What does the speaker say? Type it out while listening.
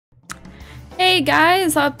Hey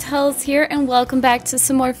guys, Optels here and welcome back to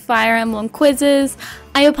some more Fire Emblem quizzes.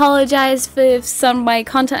 I apologize if some of my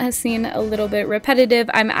content has seemed a little bit repetitive.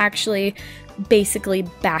 I'm actually basically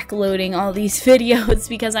backloading all these videos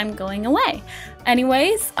because I'm going away.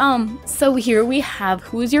 Anyways, so here we have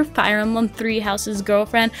who's your Fire Emblem 3 Houses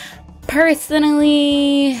girlfriend.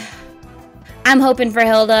 Personally, I'm hoping for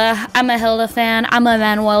Hilda. I'm a Hilda fan. I'm a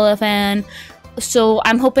Manuela fan. So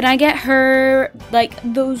I'm hoping I get her, like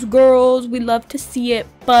those girls, we love to see it,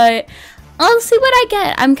 but I'll see what I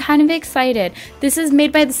get. I'm kind of excited. This is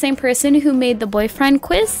made by the same person who made the boyfriend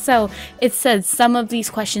quiz, so it says some of these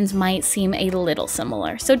questions might seem a little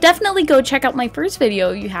similar. So definitely go check out my first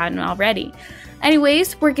video if you hadn't already.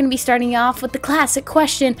 Anyways, we're going to be starting off with the classic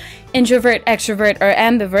question, introvert, extrovert, or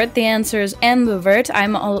ambivert. The answer is ambivert.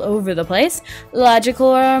 I'm all over the place. Logical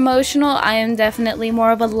or emotional? I am definitely more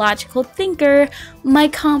of a logical thinker. My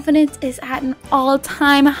confidence is at an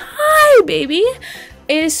all-time high, baby.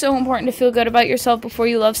 It is so important to feel good about yourself before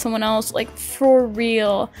you love someone else, like for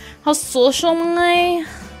real. How social am I?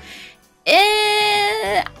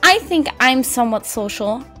 I think I'm somewhat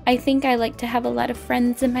social. I think I like to have a lot of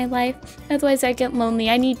friends in my life. Otherwise, I get lonely.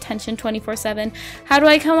 I need tension 24/7. How do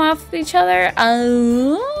I come off each other?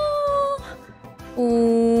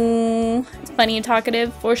 It's funny and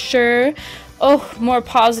talkative for sure. Oh, more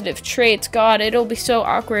positive traits. God, it'll be so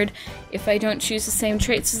awkward if I don't choose the same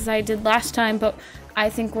traits as I did last time. But I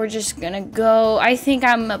think we're just gonna go. I think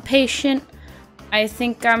I'm a patient. I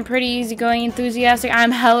think I'm pretty easygoing, enthusiastic.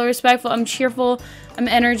 I'm hella respectful. I'm cheerful. I'm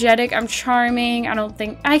energetic. I'm charming. I don't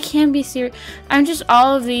think I can be serious. I'm just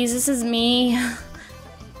all of these. This is me.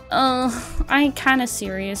 I'm kind of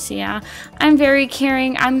serious, yeah. I'm very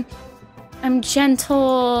caring. I'm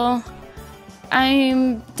gentle.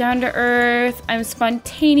 I'm down to earth. I'm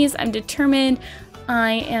spontaneous. I'm determined.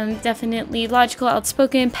 I am definitely logical,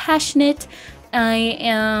 outspoken, passionate. I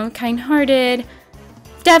am kind-hearted.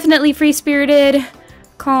 Definitely free-spirited,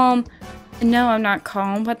 calm. No, I'm not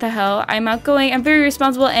calm. What the hell? I'm outgoing. I'm very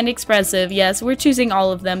responsible and expressive. Yes, we're choosing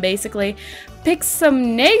all of them, basically. Pick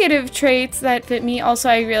some negative traits that fit me. Also,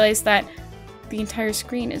 I realized that the entire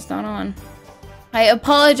screen is not on. I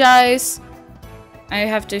apologize. I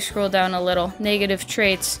have to scroll down a little. Negative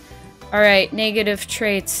traits. Alright, negative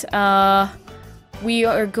traits. We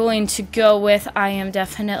are going to go with I am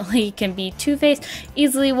definitely can be two-faced,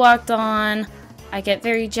 easily walked on. I get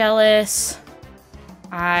very jealous.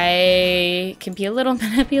 I can be a little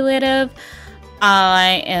manipulative.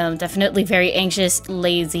 I am definitely very anxious,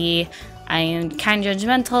 lazy. I am kind of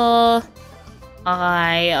judgmental.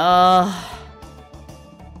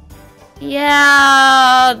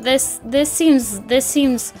 Yeah, this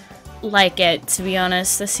seems like it, to be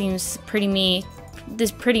honest. This seems pretty me.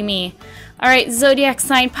 Alright, zodiac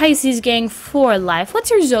sign, Pisces gang for life. What's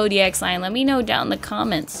your zodiac sign? Let me know down in the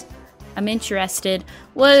comments. I'm interested.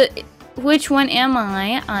 Which one am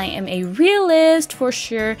I? I am a realist for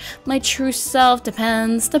sure. My true self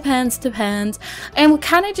depends. And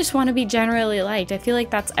kind of just want to be generally liked. I feel like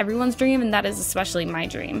that's everyone's dream, and that is especially my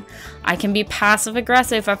dream. I can be passive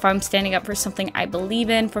aggressive if I'm standing up for something I believe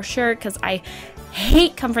in for sure, because I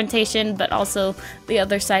hate confrontation, but also the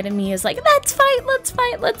other side of me is like, let's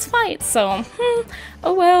fight. So,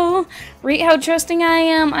 oh well. Rate how trusting I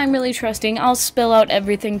am. I'm really trusting. I'll spill out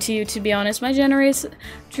everything to you, to be honest. My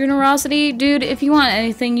generosity, dude, if you want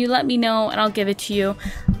anything, you let me know and I'll give it to you.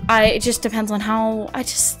 It just depends on how,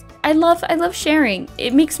 I love sharing.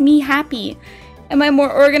 It makes me happy. Am I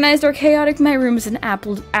more organized or chaotic? My room is an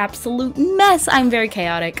absolute mess. I'm very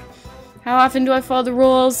chaotic. How often do I follow the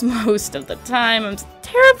rules? Most of the time. I'm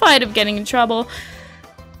terrified of getting in trouble.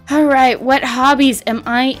 Alright, what hobbies am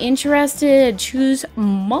I interested? Choose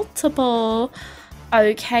multiple.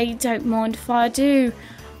 Okay, don't mind if I do.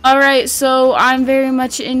 Alright, so I'm very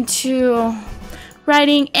much into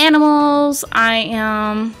riding animals. I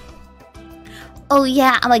am... Oh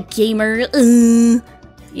yeah, I'm a gamer.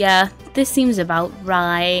 Yeah, this seems about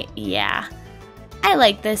right. Yeah. I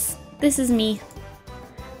like this. This is me.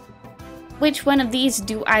 Which one of these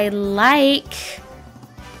do I like?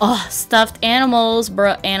 Oh, stuffed animals,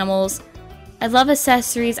 bruh, animals. I love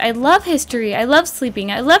accessories. I love history. I love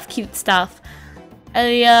sleeping. I love cute stuff.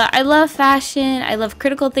 I love fashion. I love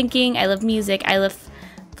critical thinking. I love music. I love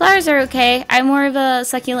flowers are okay. I'm more of a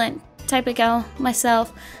succulent type of gal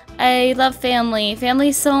myself. I love family. Family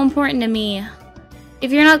is so important to me.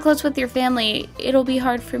 If you're not close with your family, it'll be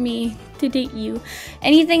hard for me to date you.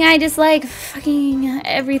 Anything I dislike, fucking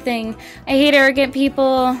everything. I hate arrogant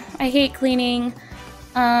people. I hate cleaning.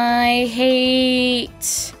 I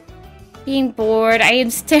hate being bored. I am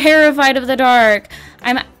terrified of the dark.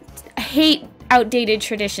 I hate outdated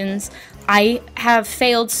traditions. I have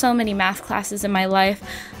failed so many math classes in my life.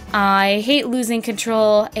 I hate losing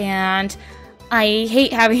control, and I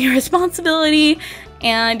hate having a responsibility,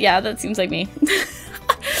 and yeah, that seems like me.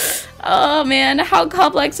 Oh man, how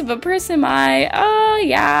complex of a person am I? Oh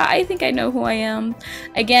yeah, I think I know who I am.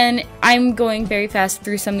 Again, I'm going very fast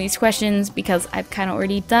through some of these questions because I've kind of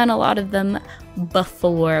already done a lot of them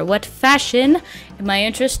before. What fashion am I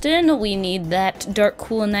interested in? We need that dark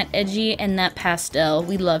cool and that edgy and that pastel.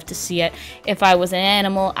 We love to see it. If I was an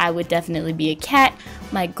animal, I would definitely be a cat.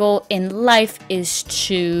 My goal in life is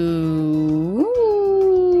to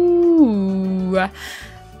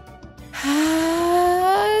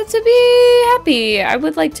be happy. I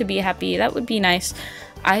would like to be happy. That would be nice.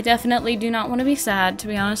 I definitely do not want to be sad, to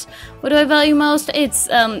be honest. What do I value most? It's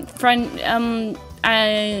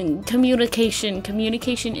communication.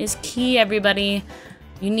 Communication is key, everybody.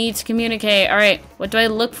 You need to communicate. All right, what do I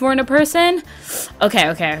look for in a person?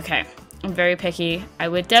 Okay. I'm very picky. I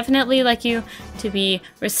would definitely like you to be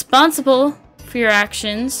responsible for your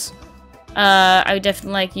actions. I would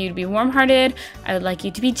definitely like you to be warm-hearted. I would like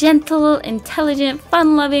you to be gentle, intelligent,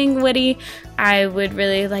 fun-loving, witty. I would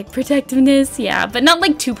really like protectiveness, yeah, but not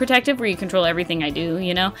like too protective where you control everything I do,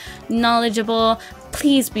 you know? Knowledgeable.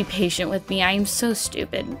 Please be patient with me. I am so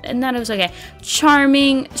stupid. And that was okay.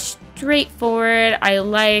 Charming, straightforward. I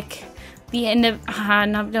like the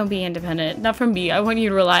don't be independent. Not from me. I want you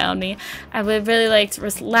to rely on me. I would really like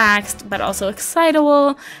relaxed, but also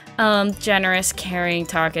excitable. Generous, caring,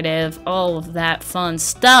 talkative, all of that fun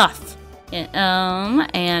stuff.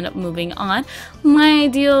 And moving on. My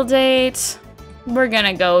ideal date. We're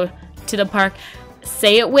gonna go to the park.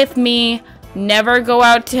 Say it with me. Never go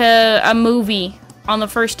out to a movie on the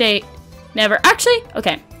first date. Never. Actually,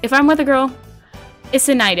 okay. If I'm with a girl, it's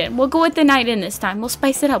a night in. We'll go with the night in this time. We'll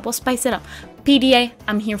spice it up. PDA,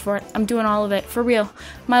 I'm here for it. I'm doing all of it. For real.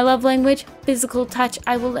 My love language, physical touch.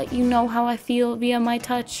 I will let you know how I feel via my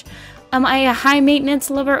touch. Am I a high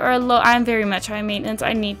maintenance lover or a low? I'm very much high maintenance.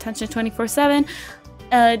 I need attention 24/7.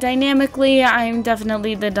 Dynamically, I'm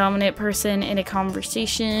definitely the dominant person in a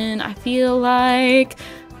conversation. I feel like...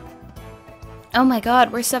 Oh my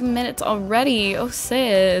god, we're 7 minutes already. Oh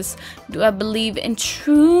sis. Do I believe in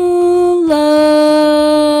true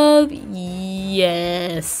love?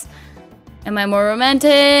 Yes. Am I more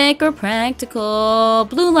romantic or practical?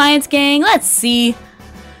 Blue Lions gang, let's see.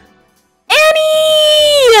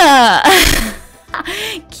 Annie!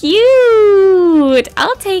 Cute!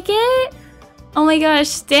 I'll take it. Oh my gosh,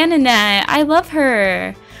 Stan and that. I love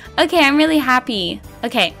her. Okay, I'm really happy.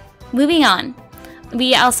 Okay, moving on.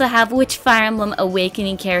 We also have which Fire Emblem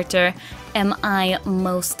Awakening character am I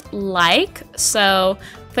most like? So,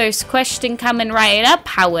 first question coming right up.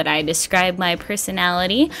 How would I describe my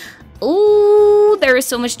personality? Ooh, there is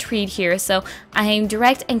so much to read here. So, I am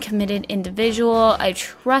direct and committed individual. I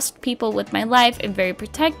trust people with my life and very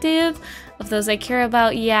protective of those I care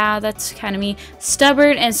about. Yeah, that's kind of me.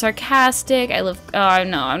 Stubborn and sarcastic. I live. Oh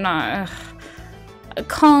no, I'm not.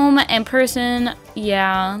 Calm and person.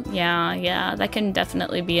 Yeah, that can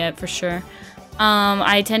definitely be it for sure.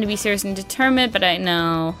 I tend to be serious and determined, but I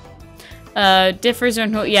know differs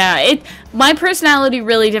on who. Yeah, my personality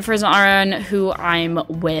really differs on who I'm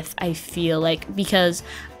with. I feel like, because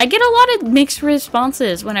I get a lot of mixed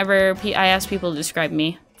responses whenever I ask people to describe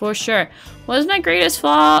me. For sure. What is my greatest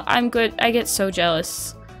flaw? I'm good. I get so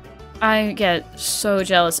jealous.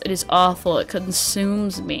 It is awful. It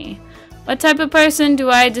consumes me. What type of person do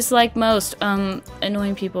I dislike most?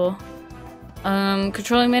 Annoying people.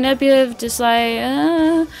 Controlling, manipulative, dislike,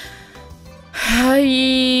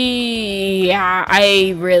 yeah,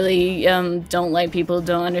 I really, don't like people who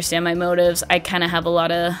don't understand my motives. I kind of have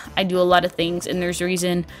I do a lot of things, and there's a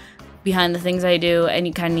reason behind the things I do, and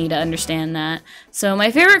you kind of need to understand that. So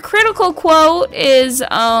my favorite critical quote is,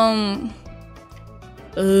 time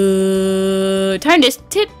to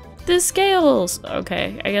tip the scales.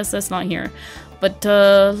 Okay, I guess that's not here, but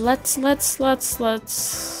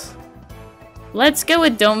let's go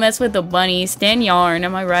with don't mess with the bunny. Stan yarn,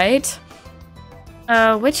 am I right?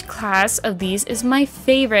 Which class of these is my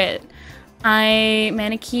favorite?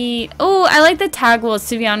 Mannequin. Oh, I like the tag wolves,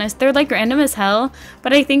 to be honest. They're like random as hell,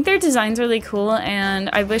 but I think their design's really cool, and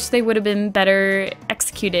I wish they would have been better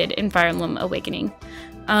executed in Fire Emblem Awakening.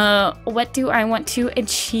 What do I want to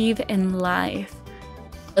achieve in life?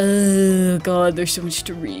 Oh god, there's so much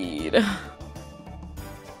to read.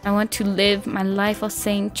 I want to live my life of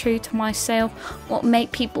staying true to myself. I want to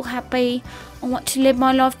make people happy. I want to live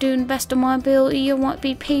my life doing the best of my ability. I want to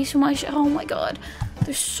be peace in my oh my god.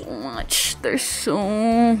 There's so much. There's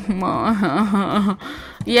so much.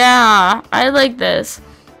 Yeah, I like this.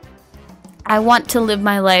 I want to live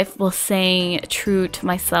my life while staying true to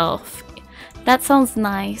myself. That sounds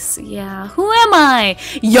nice. Yeah. Who am I?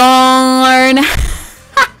 Yarn!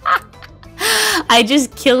 I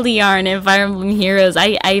just killed Yarn in Fire Emblem Heroes.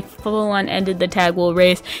 I full on ended the Tag Wool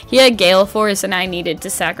race. He had Gale Force and I needed to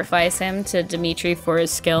sacrifice him to Dimitri for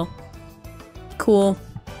his skill. Cool.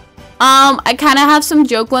 I kind of have some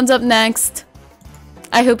joke ones up next.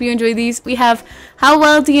 I hope you enjoy these. We have, how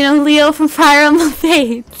well do you know Leo from Fire Emblem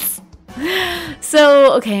Fates?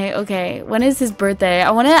 So, okay. When is his birthday?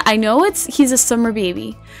 I know he's a summer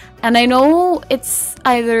baby. And I know it's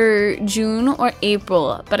either June or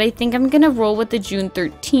April, but I think I'm gonna roll with the June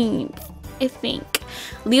 13th. I think.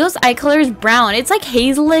 Leo's eye color is brown. It's like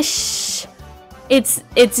hazelish.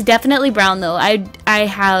 It's definitely brown though. I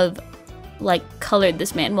have like colored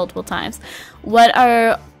this man multiple times. What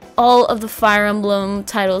are all of the Fire Emblem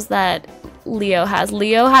titles that Leo has?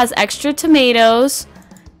 Leo has extra tomatoes.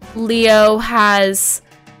 Leo has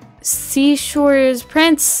Seashore's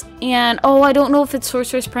Prince, and oh, I don't know if it's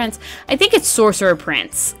Sorcerer's Prince. I think it's Sorcerer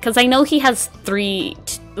Prince, because I know he has three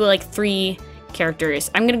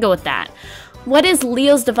characters. I'm gonna go with that. What is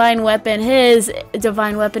Leo's divine weapon? His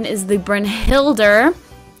divine weapon is the Brynhildr,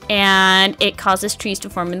 and it causes trees to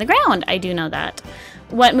form in the ground. I do know that.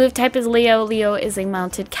 What move type is Leo? Leo is a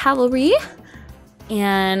mounted cavalry.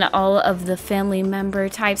 And all of the family member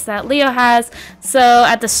types that Leo has. So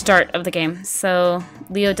at the start of the game. So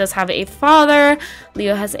Leo does have a father.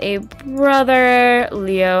 Leo has a brother.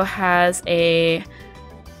 Leo has a...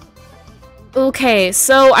 Okay,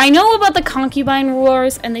 so I know about the concubine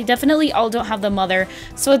wars, and they definitely all don't have the mother.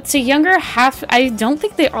 So it's a younger half... I don't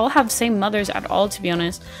think they all have same mothers at all, to be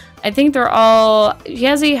honest. I think they're all... He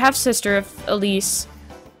has a half-sister, Elise.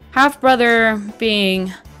 Half-brother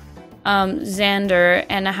being... Xander,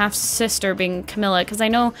 and a half-sister being Camilla, because I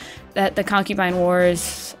know that the concubine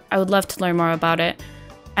wars, I would love to learn more about it.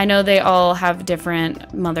 I know they all have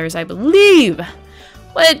different mothers, I believe.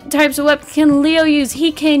 What types of weapons can Leo use?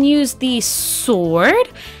 He can use the sword,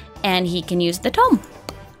 and he can use the tome.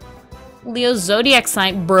 Leo's zodiac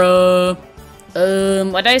sign, bruh.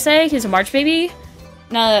 What did I say? He's a March baby?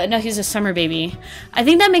 No, he's a summer baby. I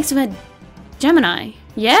think that makes him a Gemini.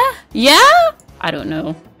 Yeah? I don't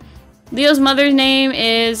know. Leo's mother's name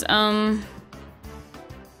is,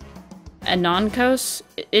 Anankos?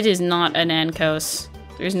 It is not Anankos.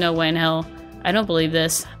 There's no way in hell. I don't believe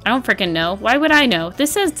this. I don't freaking know. Why would I know?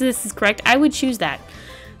 This says this is correct. I would choose that.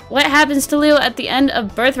 What happens to Leo at the end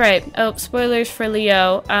of Birthright? Oh, spoilers for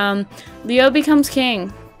Leo. Leo becomes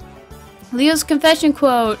king. Leo's confession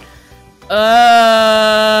quote.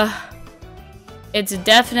 It's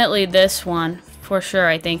definitely this one. For sure,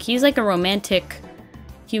 I think. He's like a romantic...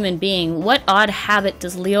 human being. What odd habit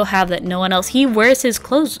does Leo have that no one else? He wears his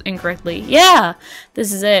clothes incorrectly. Yeah,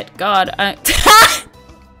 this is it. God,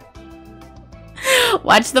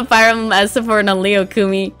 watch the Fire Emblem as support on Leo,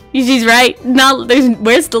 Kumi. She's right. No,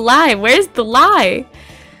 where's the lie? Where's the lie?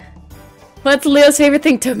 What's Leo's favorite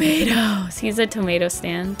thing? Tomatoes. He's a tomato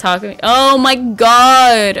stan. Oh my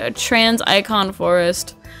God, a trans icon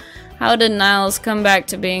forest. How did Niles come back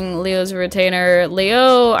to being Leo's retainer?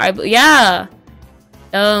 Leo, yeah.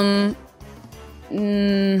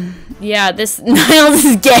 Yeah, this Niles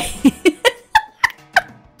is gay.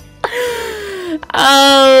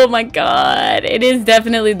 Oh my God. It is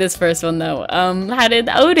definitely this first one though. How did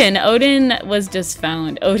Odin? Odin was just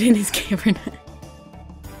found. Odin is gay or not?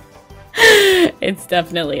 It's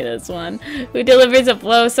definitely this one. Who delivers a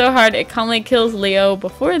blow so hard it calmly kills Leo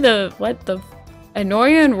before the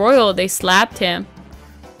Anorian Royal, they slapped him.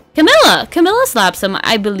 Camilla! Camilla slaps him,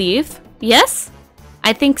 I believe. Yes?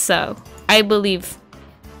 I think so. I believe.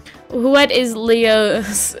 What is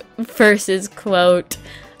Leo's versus quote?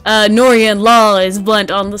 Norian law is blunt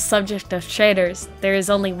on the subject of traitors. There is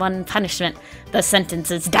only one punishment. The sentence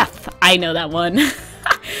is death. I know that one.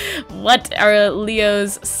 What are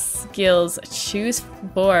Leo's skills? Choose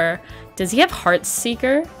 4. Does he have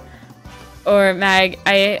Heartseeker? Or Mag?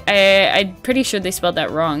 I'm pretty sure they spelled that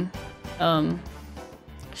wrong.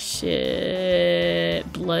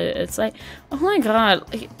 Shit. Blood. It's like, oh my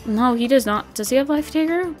God. No, he does not. Does he have Life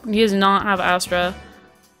Taker? He does not have Astra.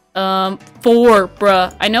 4,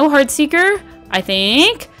 bruh. I know Heartseeker. I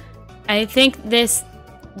think this,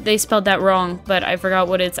 they spelled that wrong, but I forgot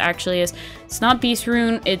what it actually is. It's not Beast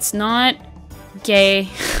Rune. It's not gay.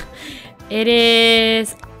 It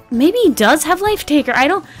is, maybe he does have Life Taker. I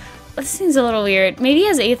don't, this seems a little weird. Maybe he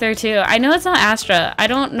has Aether too. I know it's not Astra. I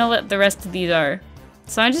don't know what the rest of these are.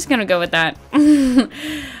 So I'm just gonna go with that.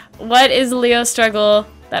 What is Leo's struggle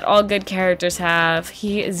that all good characters have?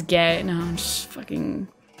 He is gay. No, I'm just fucking,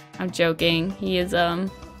 I'm joking. He is,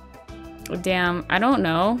 damn, I don't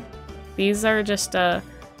know. These are just, yeah,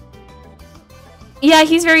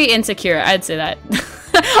 he's very insecure. I'd say that.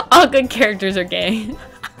 All good characters are gay.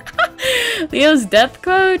 Leo's death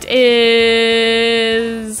quote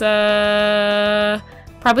is,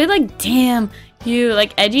 probably like, damn, you,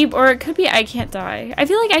 like, edgy, or it could be I can't die. I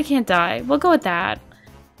feel like I can't die. We'll go with that.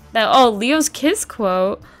 Oh, Leo's kiss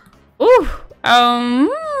quote. Ooh,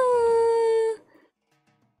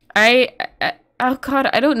 oh god,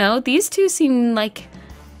 I don't know. These two seem like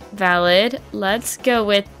valid. Let's go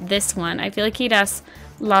with this one. I feel like he'd ask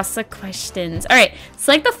lots of questions. All right,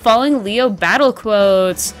 select the following Leo battle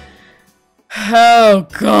quotes. Oh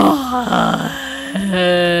god.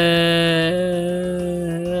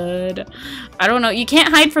 I don't know. You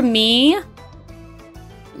can't hide from me.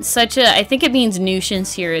 I think it means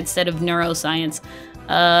nuisance here instead of neuroscience.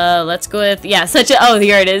 Let's go with, yeah, oh,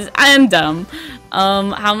 here it is. I'm dumb.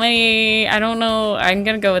 How many? I don't know. I'm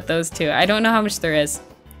gonna go with those two. I don't know how much there is.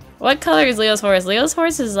 What color is Leo's horse? Leo's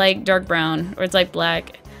horse is like dark brown, or it's like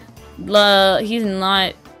black. He's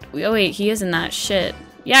not, oh wait, he is in that shit.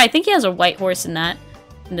 Yeah, I think he has a white horse in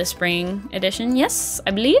the spring edition. Yes,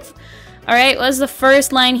 I believe. All right, what's the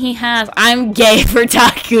first line he has? I'm gay for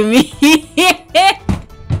Takumi.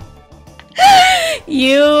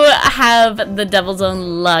 You have the devil's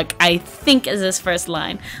own luck, I think, is his first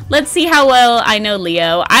line. Let's see how well I know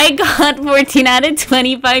Leo. I got 14 out of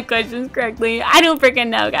 25 questions correctly. I don't freaking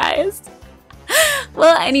know, guys.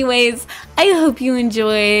 Well, anyways, I hope you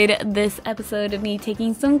enjoyed this episode of me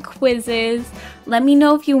taking some quizzes. Let me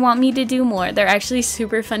know if you want me to do more. They're actually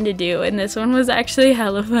super fun to do, and this one was actually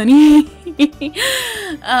hella funny.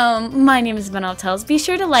 My name is Vanov Tells. Be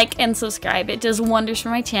sure to like and subscribe. It does wonders for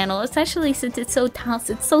my channel, especially since it's so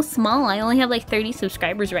small. I only have like 30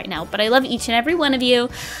 subscribers right now, but I love each and every one of you.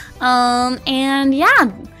 And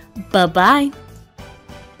yeah, bye-bye.